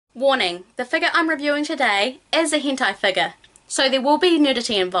Warning, the figure I'm reviewing today is a hentai figure, so there will be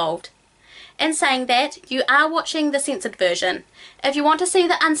nudity involved. In saying that, you are watching the censored version. If you want to see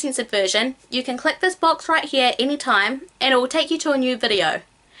the uncensored version, you can click this box right here anytime and it will take you to a new video.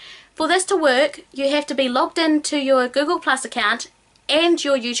 For this to work, you have to be logged into your Google Plus account and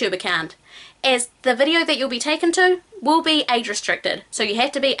your YouTube account, as the video that you'll be taken to will be age restricted, so you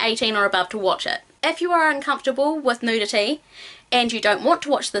have to be 18 or above to watch it. If you are uncomfortable with nudity and you don't want to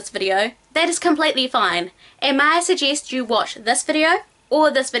watch this video, that is completely fine, and may I suggest you watch this video or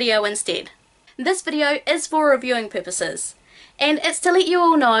this video instead. This video is for reviewing purposes, and it's to let you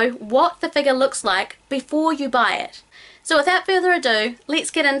all know what the figure looks like before you buy it. So without further ado,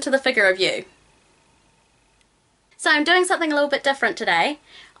 let's get into the figure review. So I'm doing something a little bit different today.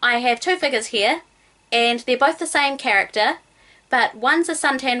 I have two figures here, and they're both the same character, but one's a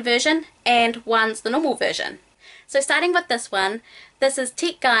suntan version and one's the normal version. So starting with this one, this is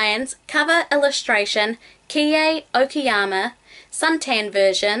GIAN's cover illustration Kie Okuyama suntan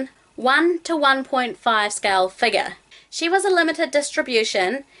version 1:1.5 scale figure. She was a limited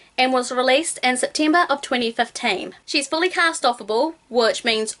distribution and was released in September of 2015. She's fully cast offable, which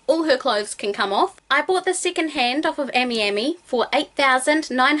means all her clothes can come off. I bought this second hand off of Ami for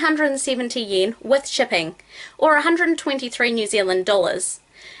 8,970 yen with shipping, or 123 New Zealand dollars.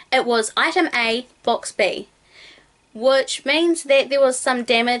 It was item A, box B, which means that there was some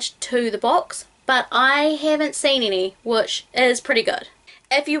damage to the box, but I haven't seen any, which is pretty good.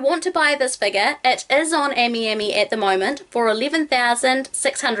 If you want to buy this figure, it is on Ami at the moment for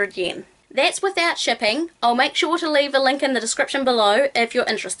 11,600 yen. That's without shipping. I'll make sure to leave a link in the description below if you're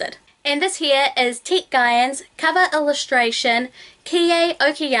interested. And this here is GIAN's cover illustration Kie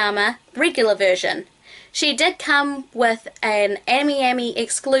Okuyama regular version. She did come with an Ami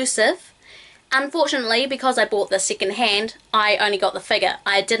exclusive. Unfortunately, because I bought this second hand, I only got the figure.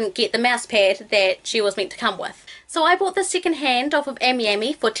 I didn't get the mouse pad that she was meant to come with. So I bought this second hand off of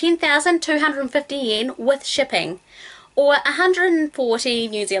Ami for 10,250 yen with shipping, or 140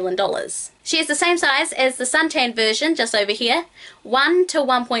 New Zealand dollars. She is the same size as the suntan version just over here,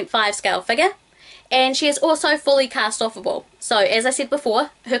 1:1.5 scale figure, and she is also fully cast offable. So as I said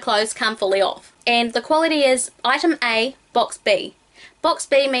before, her clothes come fully off. And the quality is item A, box B. Box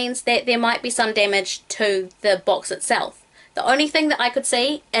B means that there might be some damage to the box itself. The only thing that I could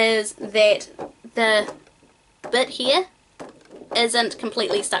see is that the bit here isn't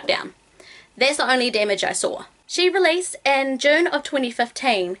completely stuck down. That's the only damage I saw. She released in June of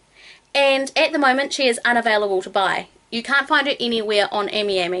 2015, and at the moment she is unavailable to buy. You can't find her anywhere on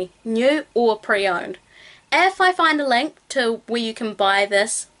Ami, new or pre-owned. If I find a link to where you can buy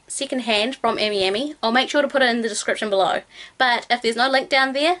this second hand from Ami, I'll make sure to put it in the description below. But if there's no link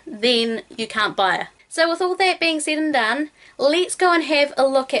down there, then you can't buy her. So with all that being said and done, let's go and have a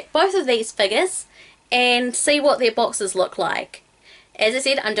look at both of these figures and see what their boxes look like. As I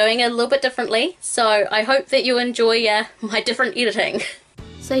said, I'm doing it a little bit differently, so I hope that you enjoy my different editing.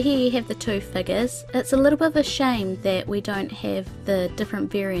 So here you have the two figures. It's a little bit of a shame that we don't have the different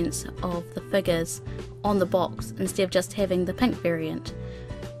variants of the figures on the box instead of just having the pink variant.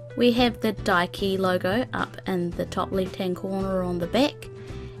 We have the Daiki logo up in the top left hand corner on the back,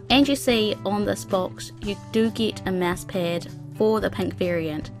 and you see on this box you do get a mouse pad for the pink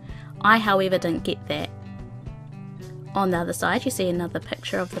variant. I, however, didn't get that. On the other side you see another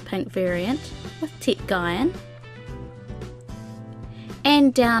picture of the pink variant with GIAN.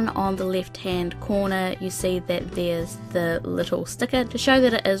 And down on the left hand corner you see that there's the little sticker to show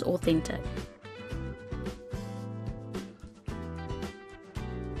that it is authentic.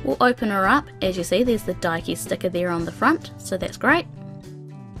 We'll open her up. As you see, there's the Daiki sticker there on the front, so that's great.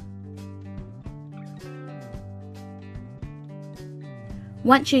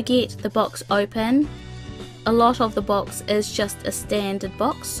 Once you get the box open, a lot of the box is just a standard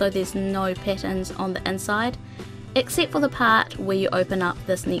box, so there's no patterns on the inside, except for the part where you open up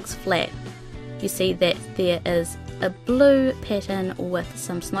this next flap. You see that there is a blue pattern with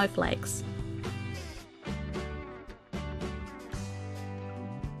some snowflakes.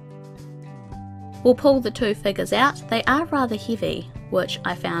 We'll pull the two figures out. They are rather heavy, which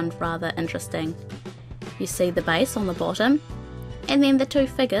I found rather interesting. You see the base on the bottom, and then the two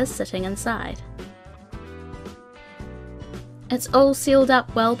figures sitting inside. It's all sealed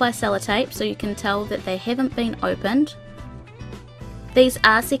up well by sellotape, so you can tell that they haven't been opened. These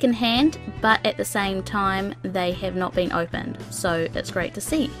are second hand, but at the same time they have not been opened, so it's great to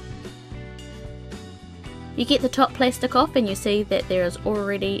see. You get the top plastic off and you see that there is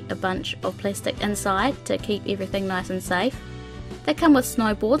already a bunch of plastic inside to keep everything nice and safe. They come with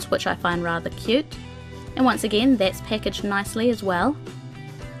snowboards, which I find rather cute, and once again that's packaged nicely as well.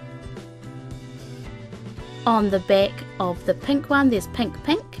 On the back of the pink one there's pink,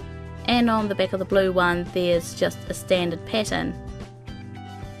 and on the back of the blue one there's just a standard pattern.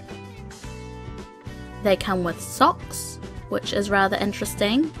 They come with socks, which is rather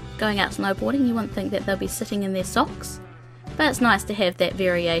interesting. Going out snowboarding, you wouldn't think that they'll be sitting in their socks, but it's nice to have that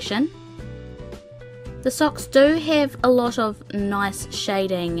variation. The socks do have a lot of nice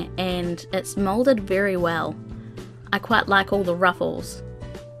shading and it's moulded very well. I quite like all the ruffles,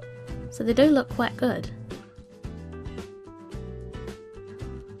 so they do look quite good.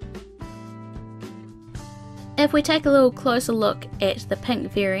 If we take a little closer look at the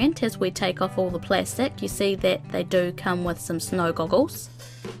pink variant, as we take off all the plastic, you see that they do come with some snow goggles.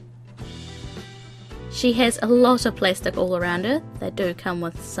 She has a lot of plastic all around her. They do come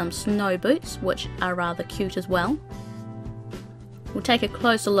with some snow boots, which are rather cute as well. We'll take a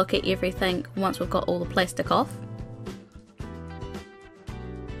closer look at everything once we've got all the plastic off.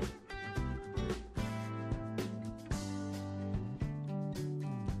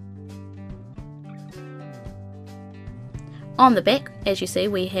 On the back, as you see,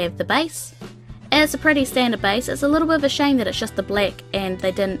 we have the base. It's a pretty standard base. It's a little bit of a shame that it's just the black and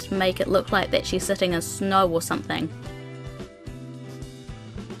they didn't make it look like that she's sitting in snow or something.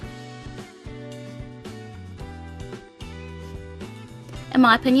 In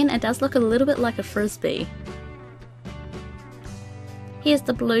my opinion, it does look a little bit like a frisbee. Here's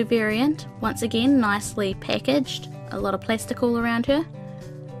the blue variant, once again nicely packaged, a lot of plastic all around her.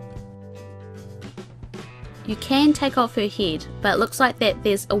 You can take off her head, but it looks like that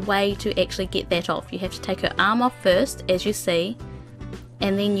there's a way to actually get that off. You have to take her arm off first, as you see,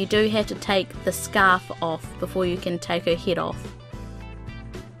 and then you do have to take the scarf off before you can take her head off.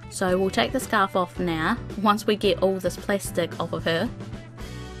 So we'll take the scarf off now, once we get all this plastic off of her.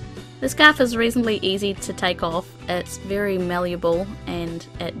 The scarf is reasonably easy to take off. It's very malleable and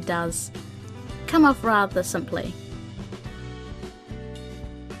it does come off rather simply.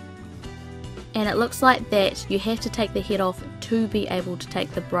 And it looks like that you have to take the head off to be able to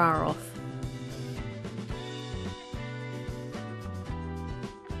take the bra off.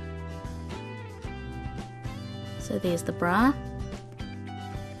 So there's the bra.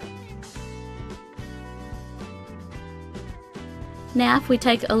 Now if we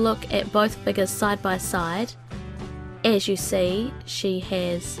take a look at both figures side by side, as you see, she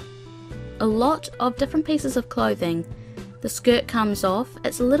has a lot of different pieces of clothing. The skirt comes off.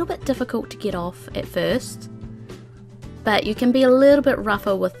 It's a little bit difficult to get off at first, but you can be a little bit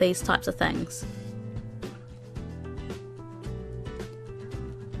rougher with these types of things.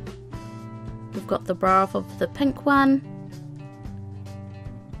 We've got the bra off of the pink one.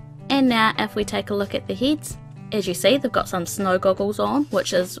 And now if we take a look at the heads, as you see they've got some snow goggles on,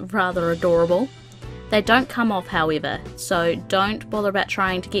 which is rather adorable. They don't come off however, so don't bother about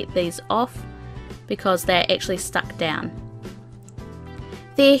trying to get these off because they're actually stuck down.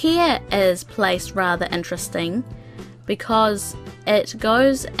 Their hair is placed rather interesting because it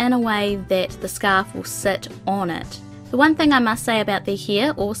goes in a way that the scarf will sit on it. The one thing I must say about their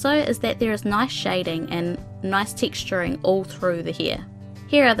hair also is that there is nice shading and nice texturing all through the hair.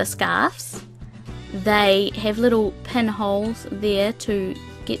 Here are the scarves. They have little pinholes there to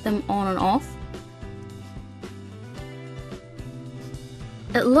get them on and off.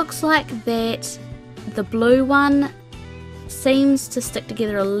 It looks like that the blue one seems to stick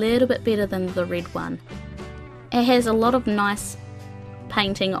together a little bit better than the red one. It has a lot of nice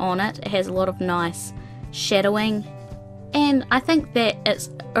painting on it, it has a lot of nice shadowing, and I think that it's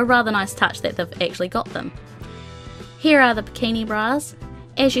a rather nice touch that they've actually got them. Here are the bikini bras.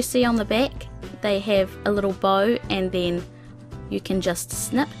 As you see on the back, they have a little bow and then you can just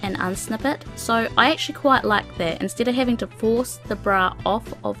snip and unsnip it. So I actually quite like that. Instead of having to force the bra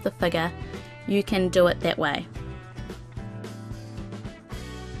off of the figure, you can do it that way.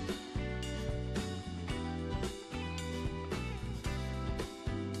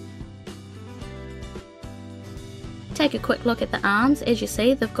 Take a quick look at the arms. As you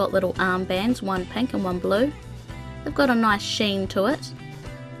see, they've got little armbands, one pink and one blue. They've got a nice sheen to it,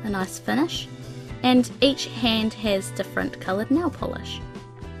 a nice finish, and each hand has different coloured nail polish.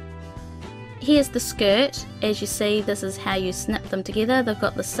 Here's the skirt. As you see, this is how you snip them together. They've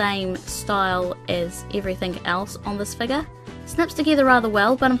got the same style as everything else on this figure. Snips together rather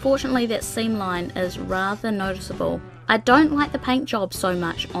well, but unfortunately that seam line is rather noticeable. I don't like the paint job so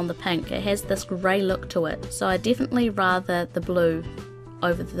much on the pink. It has this grey look to it, so I definitely rather the blue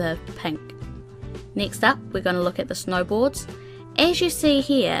over the pink. Next up, we're going to look at the snowboards. As you see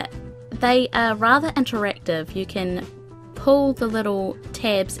here, they are rather interactive. You can pull the little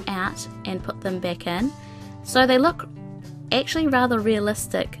tabs out and put them back in, so they look actually rather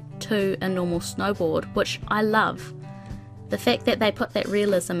realistic to a normal snowboard, which I love. The fact that they put that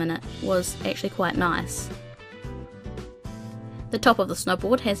realism in it was actually quite nice. The top of the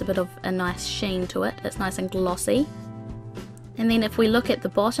snowboard has a bit of a nice sheen to it, it's nice and glossy. And then if we look at the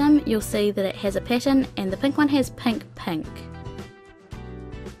bottom, you'll see that it has a pattern, and the pink one has pink.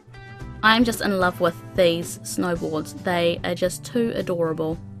 I'm just in love with these snowboards, they are just too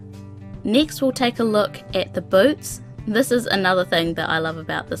adorable. Next we'll take a look at the boots. This is another thing that I love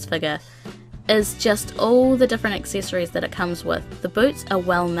about this figure, is just all the different accessories that it comes with. The boots are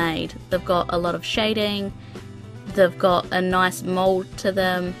well made, they've got a lot of shading, they've got a nice mould to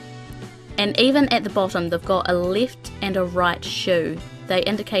them, and even at the bottom they've got a left and a right shoe. They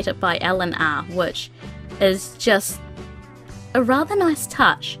indicate it by L and R, which is just a rather nice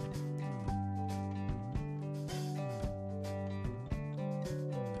touch.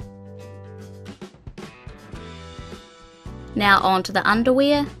 Now on to the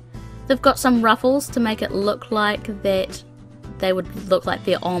underwear. They've got some ruffles to make it look like that they would look like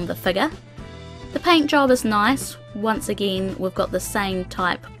they're on the figure. The paint job is nice. Once again, we've got the same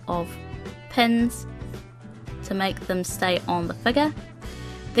type of pins to make them stay on the figure.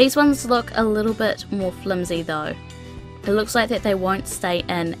 These ones look a little bit more flimsy though. It looks like that they won't stay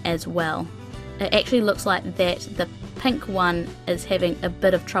in as well. It actually looks like that the pink one is having a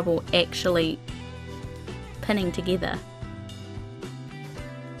bit of trouble actually pinning together.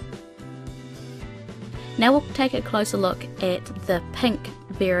 Now we'll take a closer look at the pink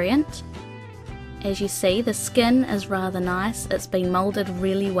variant. As you see, the skin is rather nice, it's been moulded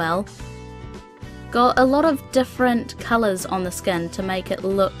really well. Got a lot of different colours on the skin to make it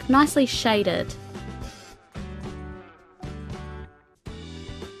look nicely shaded.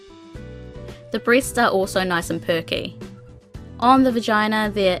 The breasts are also nice and perky. On the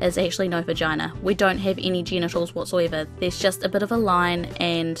vagina there is actually no vagina. We don't have any genitals whatsoever. There's just a bit of a line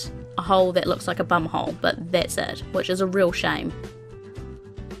and a hole that looks like a bum hole, but that's it, which is a real shame.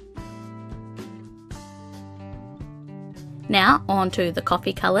 Now on to the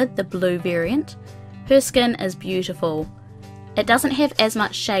coffee coloured, the blue variant. Her skin is beautiful. It doesn't have as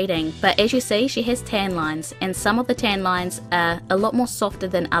much shading, but as you see she has tan lines, and some of the tan lines are a lot more softer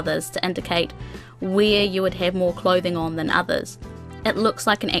than others to indicate where you would have more clothing on than others. It looks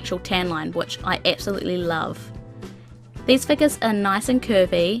like an actual tan line, which I absolutely love. These figures are nice and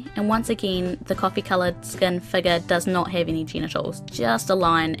curvy, and once again the coffee coloured skin figure does not have any genitals, just a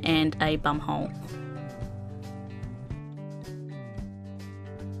line and a bum hole.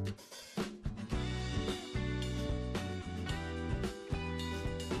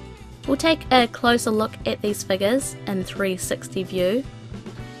 We'll take a closer look at these figures in 360 view.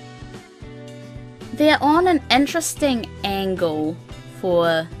 They're on an interesting angle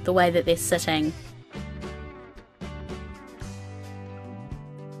for the way that they're sitting.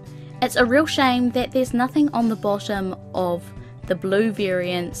 It's a real shame that there's nothing on the bottom of the blue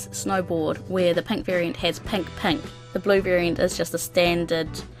variant's snowboard where the pink variant has pink. The blue variant is just a standard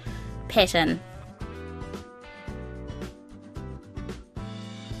pattern.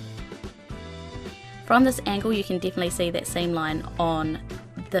 From this angle you can definitely see that seam line on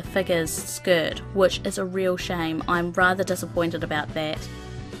the figure's skirt, which is a real shame. I'm rather disappointed about that.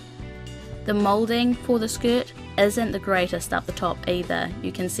 The moulding for the skirt isn't the greatest up the top either.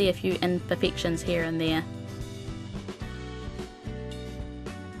 You can see a few imperfections here and there.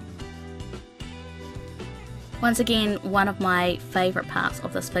 Once again, one of my favourite parts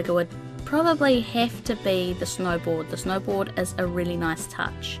of this figure would probably have to be the snowboard. The snowboard is a really nice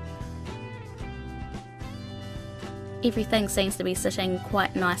touch. Everything seems to be sitting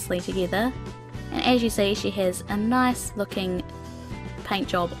quite nicely together, and as you see she has a nice looking paint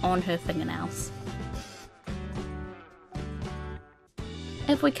job on her fingernails.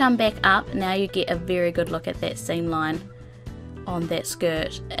 If we come back up, now you get a very good look at that seam line on that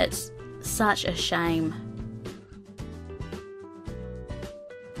skirt. It's such a shame.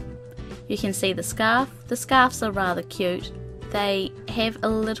 You can see the scarf. The scarves are rather cute. They have a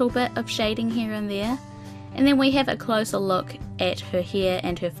little bit of shading here and there. And then we have a closer look at her hair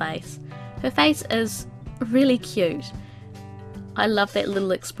and her face. Her face is really cute. I love that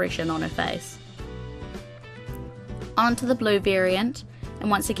little expression on her face. On to the blue variant, and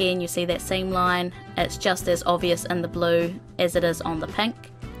once again you see that seam line. It's just as obvious in the blue as it is on the pink.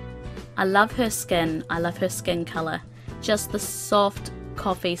 I love her skin. I love her skin colour. Just the soft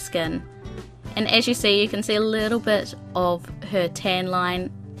coffee skin. And as you see, you can see a little bit of her tan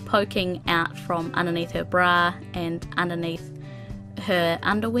line poking out from underneath her bra and underneath her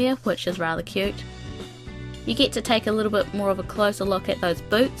underwear, which is rather cute. You get to take a little bit more of a closer look at those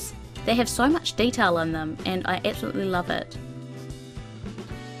boots. They have so much detail in them and I absolutely love it.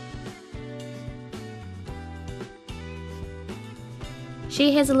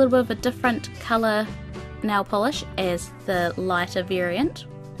 She has a little bit of a different colour nail polish as the lighter variant,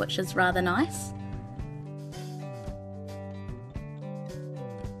 which is rather nice.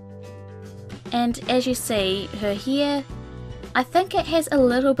 And as you see, her hair, I think it has a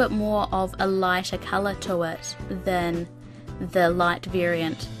little bit more of a lighter colour to it than the light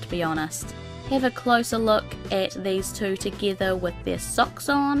variant, to be honest. Have a closer look at these two together with their socks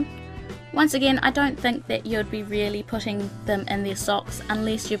on. Once again, I don't think that you'd be really putting them in their socks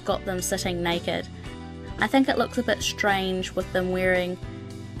unless you've got them sitting naked. I think it looks a bit strange with them wearing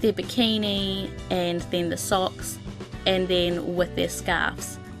their bikini and then the socks and then with their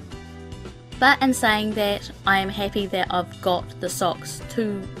scarves. But in saying that, I am happy that I've got the socks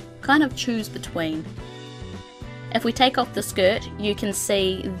to kind of choose between. If we take off the skirt, you can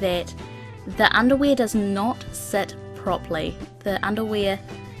see that the underwear does not sit properly. The underwear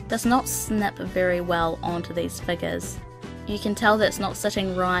does not snip very well onto these figures. You can tell that it's not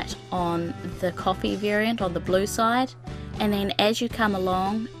sitting right on the coffee variant on the blue side, and then as you come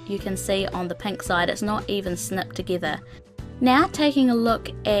along you can see on the pink side it's not even snipped together. Now taking a look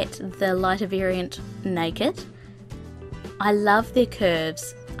at the lighter variant naked, I love their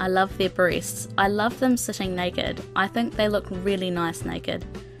curves, I love their breasts, I love them sitting naked. I think they look really nice naked.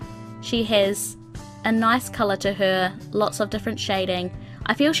 She has a nice colour to her, lots of different shading.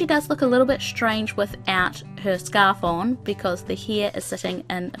 I feel she does look a little bit strange without her scarf on because the hair is sitting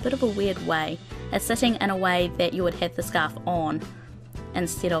in a bit of a weird way. It's sitting in a way that you would have the scarf on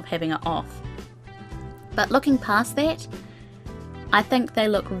instead of having it off. But looking past that, I think they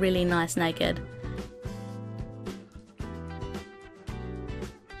look really nice naked.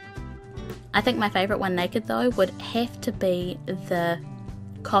 I think my favourite one naked though would have to be the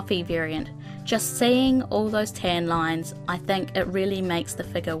coffee variant. Just seeing all those tan lines, I think it really makes the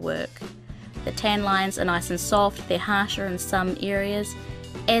figure work. The tan lines are nice and soft, they're harsher in some areas.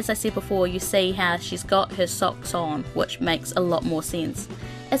 As I said before, you see how she's got her socks on, which makes a lot more sense.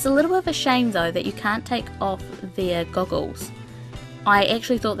 It's a little bit of a shame though that you can't take off their goggles. I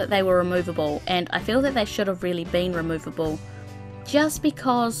actually thought that they were removable, and I feel that they should have really been removable. Just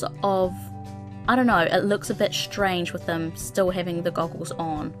because of, I don't know, it looks a bit strange with them still having the goggles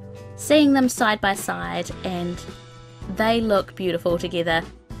on. Seeing them side by side, and they look beautiful together.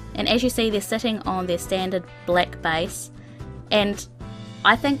 And as you see, they're sitting on their standard black base, and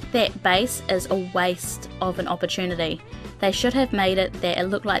I think that base is a waste of an opportunity. They should have made it that it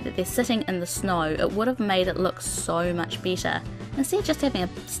looked like that they're sitting in the snow. It would have made it look so much better, instead of just having a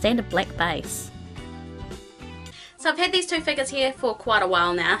standard black base. So I've had these two figures here for quite a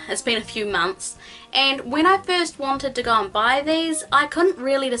while now. It's been a few months, and when I first wanted to go and buy these, I couldn't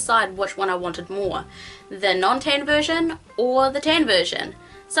really decide which one I wanted more, the non-tan version or the tan version.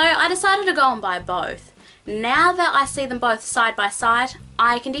 So I decided to go and buy both. Now that I see them both side by side,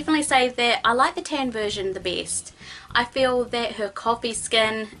 I can definitely say that I like the tan version the best. I feel that her coffee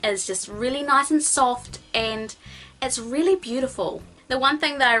skin is just really nice and soft, and it's really beautiful. The one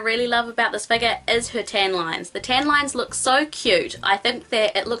thing that I really love about this figure is her tan lines. The tan lines look so cute. I think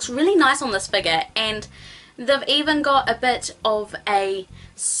that it looks really nice on this figure, and they've even got a bit of a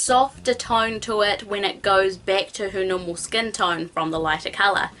softer tone to it when it goes back to her normal skin tone from the lighter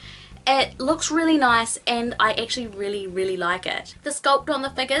colour. It looks really nice, and I actually really like it. The sculpt on the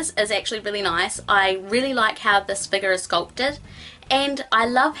figures is actually really nice. I really like how this figure is sculpted, and I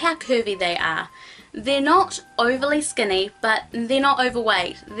love how curvy they are. They're not overly skinny, but they're not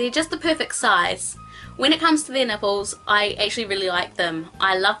overweight. They're just the perfect size. When it comes to their nipples, I actually really like them.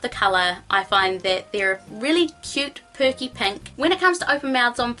 I love the colour. I find that they're really cute, perky pink. When it comes to open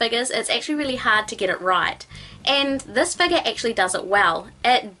mouths on figures, it's actually really hard to get it right. And this figure actually does it well.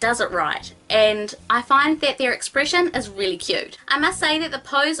 It does it right. And I find that their expression is really cute. I must say that the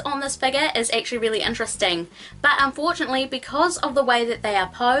pose on this figure is actually really interesting. But unfortunately, because of the way that they are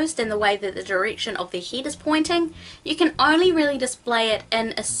posed and the way that the direction of their head is pointing, you can only really display it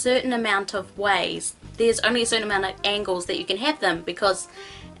in a certain amount of ways. There's only a certain amount of angles that you can have them because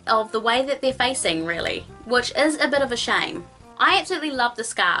of the way that they're facing, really. Which is a bit of a shame. I absolutely love the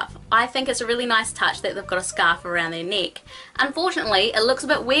scarf. I think it's a really nice touch that they've got a scarf around their neck. Unfortunately, it looks a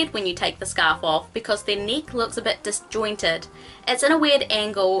bit weird when you take the scarf off because their neck looks a bit disjointed. It's in a weird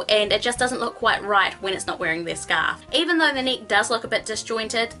angle, and it just doesn't look quite right when it's not wearing their scarf. Even though the neck does look a bit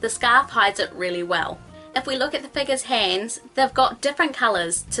disjointed, the scarf hides it really well. If we look at the figure's hands, they've got different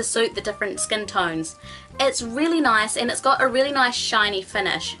colours to suit the different skin tones. It's really nice, and it's got a really nice shiny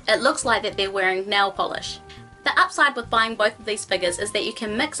finish. It looks like that they're wearing nail polish. The upside with buying both of these figures is that you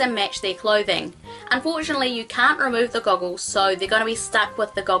can mix and match their clothing. Unfortunately, you can't remove the goggles, so they're going to be stuck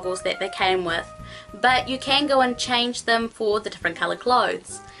with the goggles that they came with, but you can go and change them for the different coloured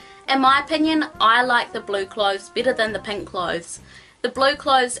clothes. In my opinion, I like the blue clothes better than the pink clothes. The blue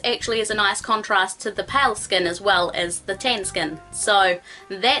clothes actually is a nice contrast to the pale skin as well as the tan skin, so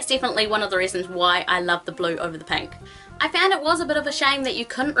that's definitely one of the reasons why I love the blue over the pink. I found it was a bit of a shame that you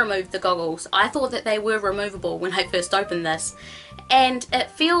couldn't remove the goggles. I thought that they were removable when I first opened this, and it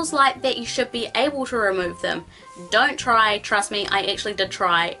feels like that you should be able to remove them. Don't try, trust me, I actually did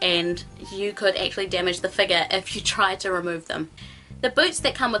try, and you could actually damage the figure if you tried to remove them. The boots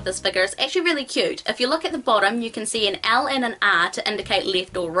that come with this figure is actually really cute. If you look at the bottom, you can see an L and an R to indicate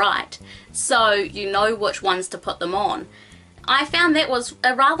left or right, so you know which ones to put them on. I found that was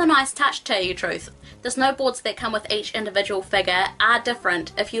a rather nice touch, to tell you the truth. The snowboards that come with each individual figure are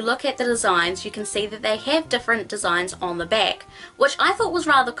different. If you look at the designs, you can see that they have different designs on the back, which I thought was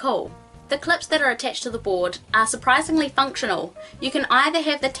rather cool. The clips that are attached to the board are surprisingly functional. You can either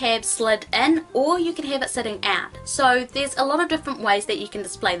have the tab slid in or you can have it sitting out, so there's a lot of different ways that you can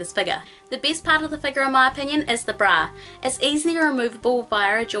display this figure. The best part of the figure in my opinion is the bra. It's easily removable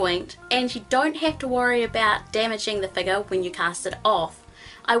via a joint and you don't have to worry about damaging the figure when you cast it off.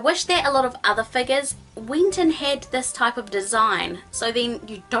 I wish that a lot of other figures went and had this type of design, so then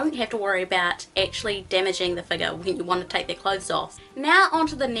you don't have to worry about actually damaging the figure when you want to take their clothes off. Now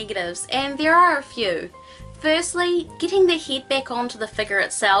onto the negatives, and there are a few. Firstly, getting the head back onto the figure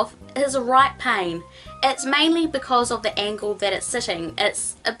itself is a right pain. It's mainly because of the angle that it's sitting.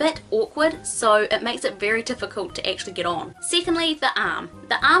 It's a bit awkward, so it makes it very difficult to actually get on. Secondly, the arm.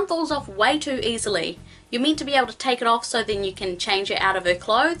 The arm falls off way too easily. You're meant to be able to take it off so then you can change it out of her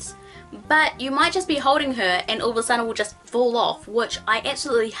clothes, but you might just be holding her and all of a sudden it will just fall off, which I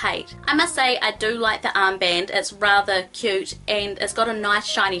absolutely hate. I must say I do like the armband. It's rather cute and it's got a nice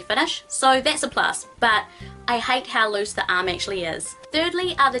shiny finish, so that's a plus, but I hate how loose the arm actually is.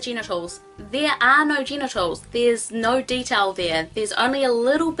 Thirdly are the genitals. There are no genitals. There's no detail there. There's only a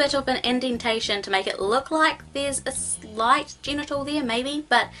little bit of an indentation to make it look like there's a slight genital there maybe,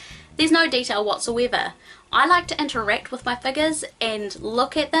 but there's no detail whatsoever. I like to interact with my figures and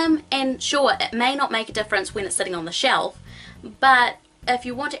look at them, and sure, it may not make a difference when it's sitting on the shelf, but if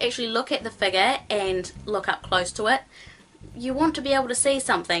you want to actually look at the figure and look up close to it, you want to be able to see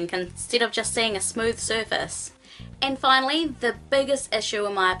something instead of just seeing a smooth surface. And finally, the biggest issue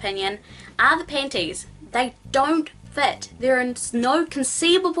in my opinion are the panties. They don't fit. There is no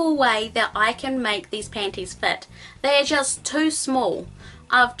conceivable way that I can make these panties fit. They are just too small.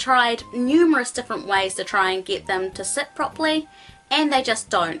 I've tried numerous different ways to try and get them to sit properly and they just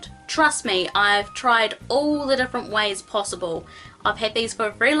don't. Trust me, I've tried all the different ways possible. I've had these for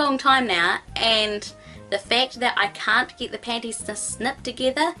a very long time now, and the fact that I can't get the panties to snip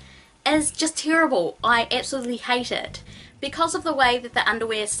together is just terrible. I absolutely hate it. Because of the way that the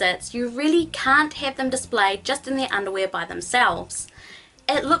underwear sits, you really can't have them displayed just in their underwear by themselves.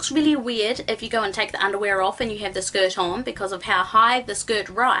 It looks really weird if you go and take the underwear off and you have the skirt on because of how high the skirt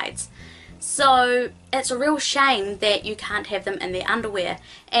rides. So it's a real shame that you can't have them in their underwear,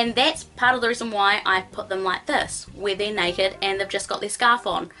 and that's part of the reason why I put them like this, where they're naked and they've just got their scarf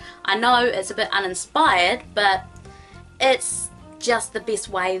on. I know it's a bit uninspired, but it's just the best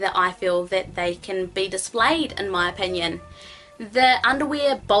way that I feel that they can be displayed, in my opinion. The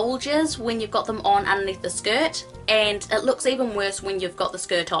underwear bulges when you've got them on underneath the skirt, and it looks even worse when you've got the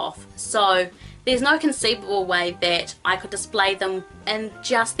skirt off. So there's no conceivable way that I could display them in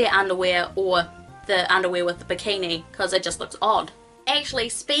just their underwear or the underwear with the bikini, because it just looks odd. Actually,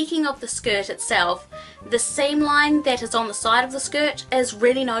 speaking of the skirt itself, the seam line that is on the side of the skirt is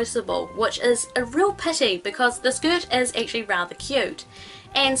really noticeable, which is a real pity because the skirt is actually rather cute.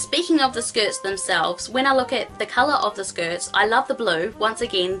 And speaking of the skirts themselves, when I look at the colour of the skirts, I love the blue. Once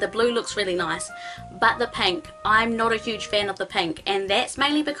again, the blue looks really nice. But the pink, I'm not a huge fan of the pink, and that's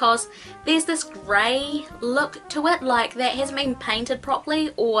mainly because there's this grey look to it, like that hasn't been painted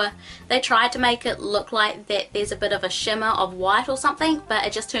properly, or they tried to make it look like that there's a bit of a shimmer of white or something, but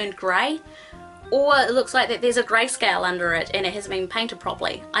it just turned grey. Or it looks like that there's a grayscale under it and it hasn't been painted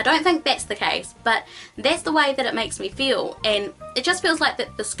properly. I don't think that's the case, but that's the way that it makes me feel, and it just feels like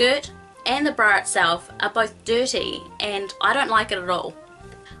that the skirt and the bra itself are both dirty, and I don't like it at all.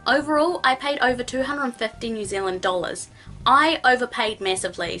 Overall, I paid over 250 New Zealand dollars. I overpaid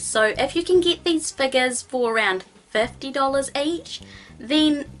massively, so if you can get these figures for around $50 each,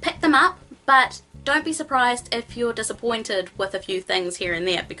 then pick them up, but don't be surprised if you're disappointed with a few things here and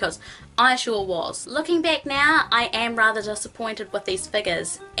there, because I sure was. Looking back now, I am rather disappointed with these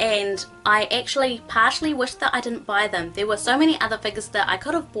figures, and I actually partially wish that I didn't buy them. There were so many other figures that I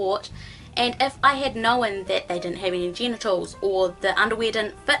could have bought, and if I had known that they didn't have any genitals, or the underwear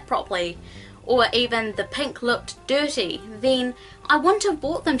didn't fit properly, or even the pink looked dirty, then I wouldn't have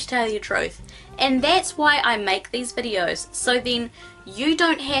bought them, to tell you the truth. And that's why I make these videos, so then you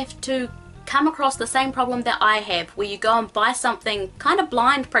don't have to come across the same problem that I have, where you go and buy something kind of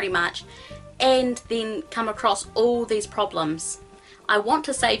blind pretty much and then come across all these problems. I want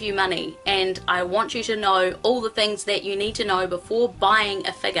to save you money, and I want you to know all the things that you need to know before buying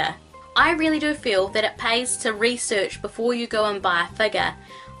a figure. I really do feel that it pays to research before you go and buy a figure.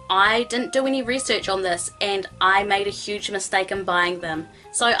 I didn't do any research on this, and I made a huge mistake in buying them.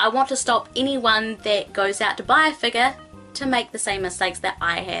 So I want to stop anyone that goes out to buy a figure to make the same mistakes that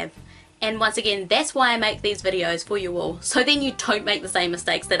I have. And once again, that's why I make these videos for you all, so then you don't make the same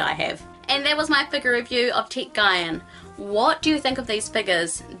mistakes that I have. And that was my figure review of Tech GIAN. What do you think of these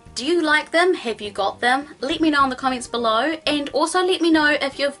figures? Do you like them? Have you got them? Let me know in the comments below, and also let me know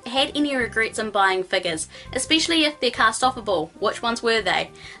if you've had any regrets in buying figures, especially if they're cast offable. Which ones were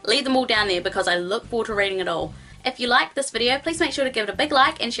they? Leave them all down there, because I look forward to reading it all. If you liked this video, please make sure to give it a big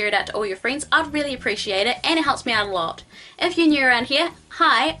like and share it out to all your friends. I'd really appreciate it, and it helps me out a lot. If you're new around here,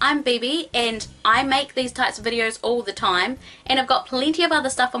 hi, I'm BB, and I make these types of videos all the time, and I've got plenty of other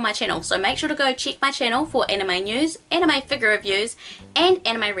stuff on my channel, so make sure to go check my channel for anime news, anime figure reviews, and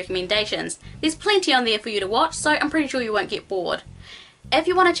anime recommendations. There's plenty on there for you to watch, so I'm pretty sure you won't get bored. If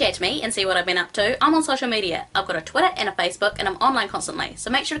you want to chat to me and see what I've been up to, I'm on social media. I've got a Twitter and a Facebook, and I'm online constantly, so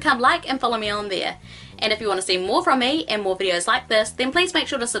make sure to come like and follow me on there. And if you want to see more from me and more videos like this, then please make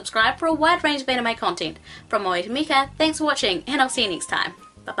sure to subscribe for a wide range of anime content. From Moi to Mika, thanks for watching, and I'll see you next time.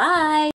 Bye bye!